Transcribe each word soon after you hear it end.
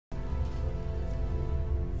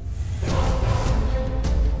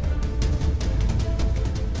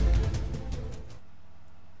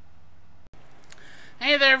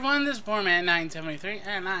Hey there everyone, this is Poor Man 973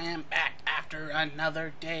 and I am back after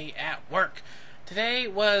another day at work. Today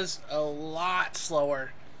was a lot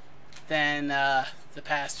slower than the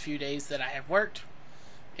past few days that I have worked.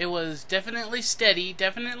 It was definitely steady,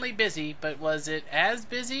 definitely busy, but was it as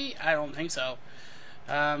busy? I don't think so.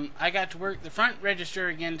 I got to work the front register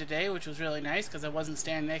again today, which was really nice because I wasn't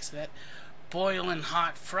standing next to that boiling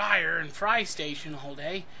hot fryer and fry station all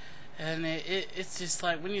day. And it's just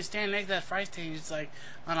like when you stand next to that fry station, it's like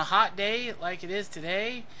on a hot day like it is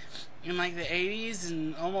today in like the 80s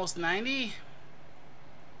and almost 90,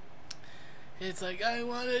 it's like I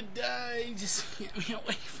want to die, just get me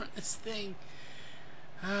away from this thing.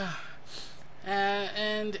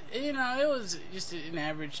 And you know, it was just an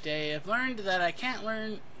average day. I've learned that I can't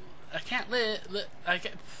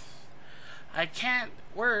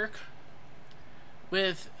work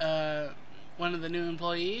with one of the new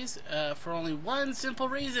employees for only one simple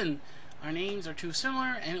reason. Our names are too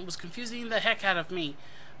similar and it was confusing the heck out of me.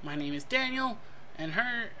 My name is Daniel and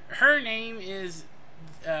her name is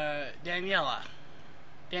Danielle,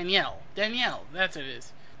 that's what it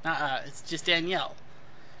is. It's just Danielle.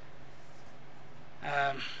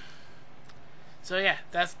 So yeah,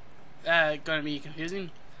 that's gonna be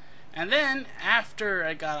confusing. And then after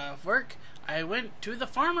I got off work, I went to the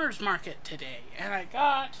farmer's market today and I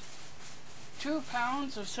got 2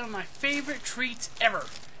 pounds of some of my favorite treats ever.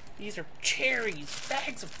 These are cherries,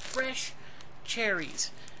 bags of fresh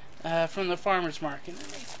cherries from the farmer's market.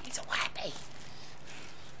 It makes me so happy.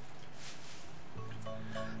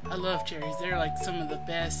 I love cherries. They're like some of the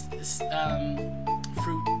best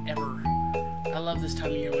fruit ever. I love this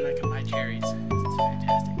time of year when I can buy cherries. It's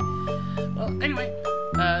fantastic. Well, anyway,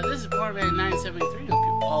 this is Poor Man 973. Hope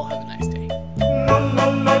you all have a nice day.